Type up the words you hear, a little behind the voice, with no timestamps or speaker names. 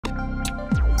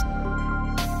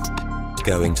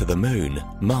Going to the Moon,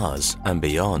 Mars, and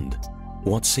beyond.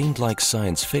 What seemed like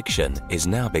science fiction is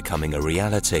now becoming a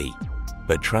reality.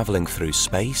 But traveling through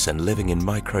space and living in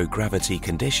microgravity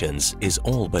conditions is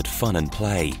all but fun and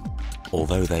play.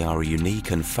 Although they are a unique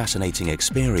and fascinating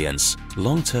experience,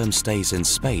 long-term stays in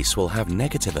space will have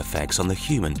negative effects on the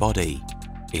human body.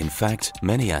 In fact,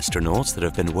 many astronauts that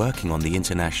have been working on the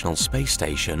International Space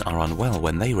Station are unwell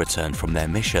when they return from their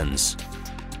missions.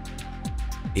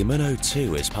 IMMUNO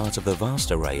 2 is part of the vast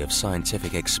array of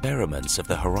scientific experiments of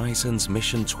the Horizons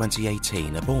Mission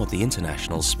 2018 aboard the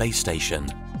International Space Station.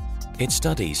 It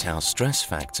studies how stress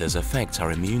factors affect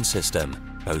our immune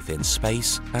system, both in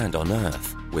space and on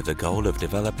Earth, with the goal of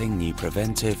developing new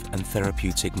preventive and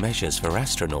therapeutic measures for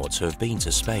astronauts who have been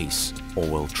to space or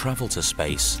will travel to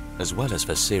space, as well as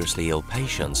for seriously ill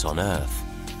patients on Earth.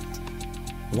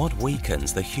 What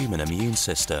weakens the human immune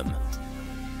system?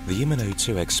 The IMMUNO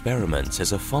 2 experiment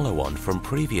is a follow-on from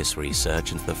previous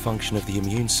research into the function of the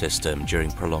immune system during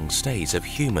prolonged stays of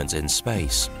humans in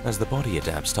space, as the body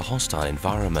adapts to hostile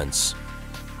environments.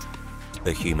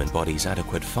 The human body's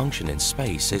adequate function in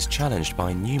space is challenged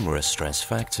by numerous stress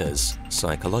factors: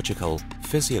 psychological,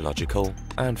 physiological,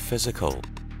 and physical.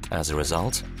 As a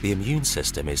result, the immune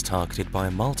system is targeted by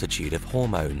a multitude of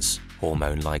hormones,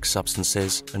 hormone-like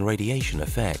substances, and radiation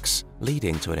effects,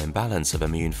 leading to an imbalance of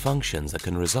immune functions that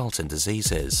can result in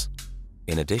diseases.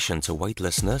 In addition to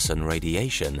weightlessness and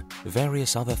radiation,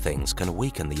 various other things can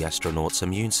weaken the astronaut's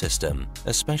immune system,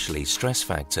 especially stress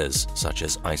factors such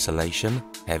as isolation,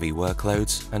 heavy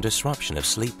workloads, and disruption of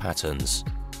sleep patterns.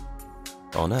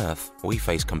 On Earth, we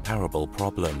face comparable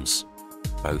problems.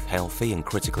 Both healthy and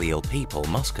critically ill people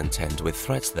must contend with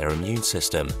threats to their immune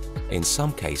system, in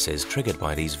some cases triggered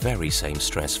by these very same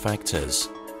stress factors.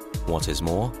 What is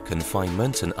more,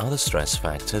 confinement and other stress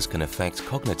factors can affect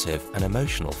cognitive and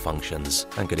emotional functions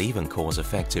and could even cause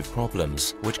affective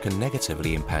problems, which can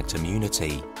negatively impact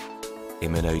immunity.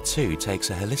 IMMUNO 2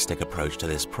 takes a holistic approach to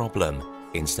this problem.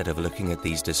 Instead of looking at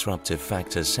these disruptive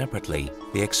factors separately,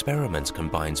 the experiment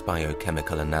combines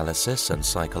biochemical analysis and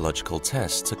psychological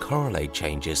tests to correlate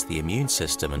changes to the immune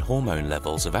system and hormone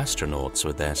levels of astronauts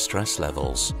with their stress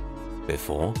levels.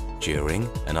 Before, during,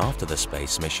 and after the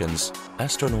space missions,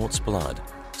 astronauts' blood,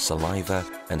 saliva,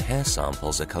 and hair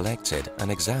samples are collected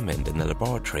and examined in the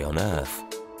laboratory on Earth.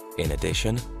 In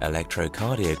addition,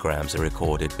 electrocardiograms are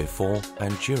recorded before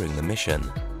and during the mission.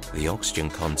 The oxygen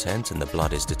content in the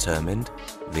blood is determined,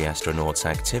 the astronaut's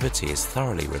activity is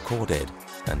thoroughly recorded,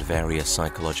 and various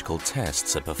psychological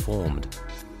tests are performed.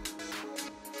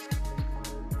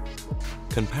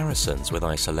 Comparisons with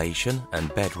isolation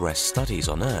and bed rest studies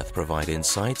on Earth provide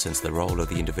insights into the role of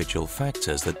the individual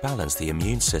factors that balance the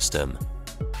immune system.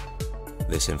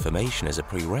 This information is a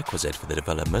prerequisite for the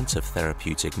development of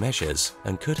therapeutic measures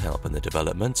and could help in the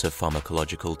development of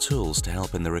pharmacological tools to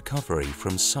help in the recovery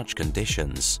from such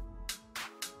conditions.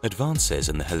 Advances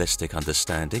in the holistic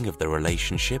understanding of the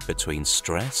relationship between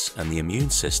stress and the immune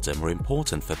system are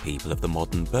important for people of the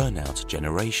modern burnout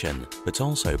generation, but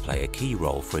also play a key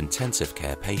role for intensive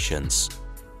care patients.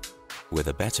 With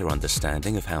a better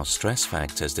understanding of how stress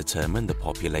factors determine the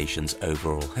population's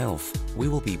overall health, we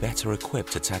will be better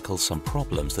equipped to tackle some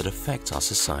problems that affect our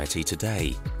society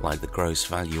today, like the gross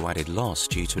value-added loss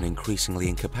due to an increasingly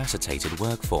incapacitated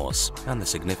workforce and the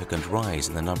significant rise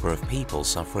in the number of people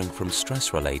suffering from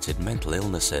stress-related mental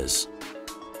illnesses.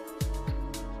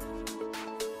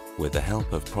 With the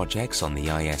help of projects on the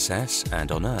ISS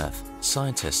and on Earth,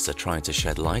 scientists are trying to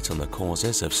shed light on the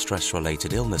causes of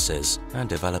stress-related illnesses and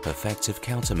develop effective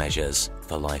countermeasures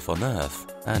for life on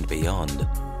Earth and beyond.